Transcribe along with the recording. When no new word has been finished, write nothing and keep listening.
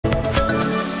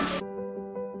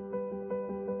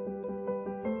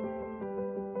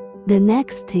The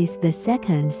next is the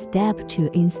second step to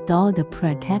install the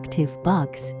protective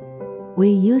box. We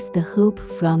use the hoop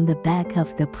from the back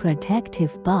of the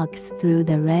protective box through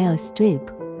the rail strip,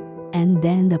 and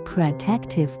then the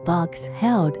protective box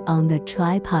held on the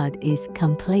tripod is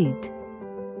complete.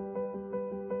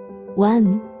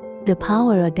 1. The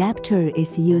power adapter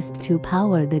is used to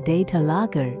power the data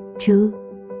logger.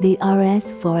 2. The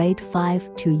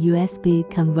RS485 to USB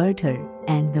converter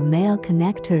and the male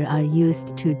connector are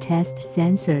used to test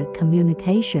sensor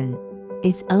communication.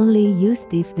 It's only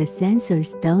used if the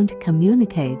sensors don't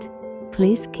communicate.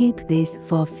 Please keep this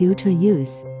for future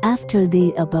use. After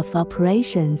the above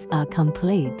operations are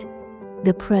complete,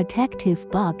 the protective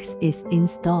box is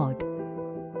installed.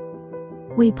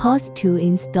 We pause to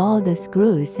install the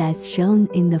screws as shown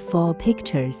in the 4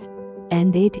 pictures,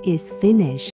 and it is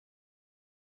finished.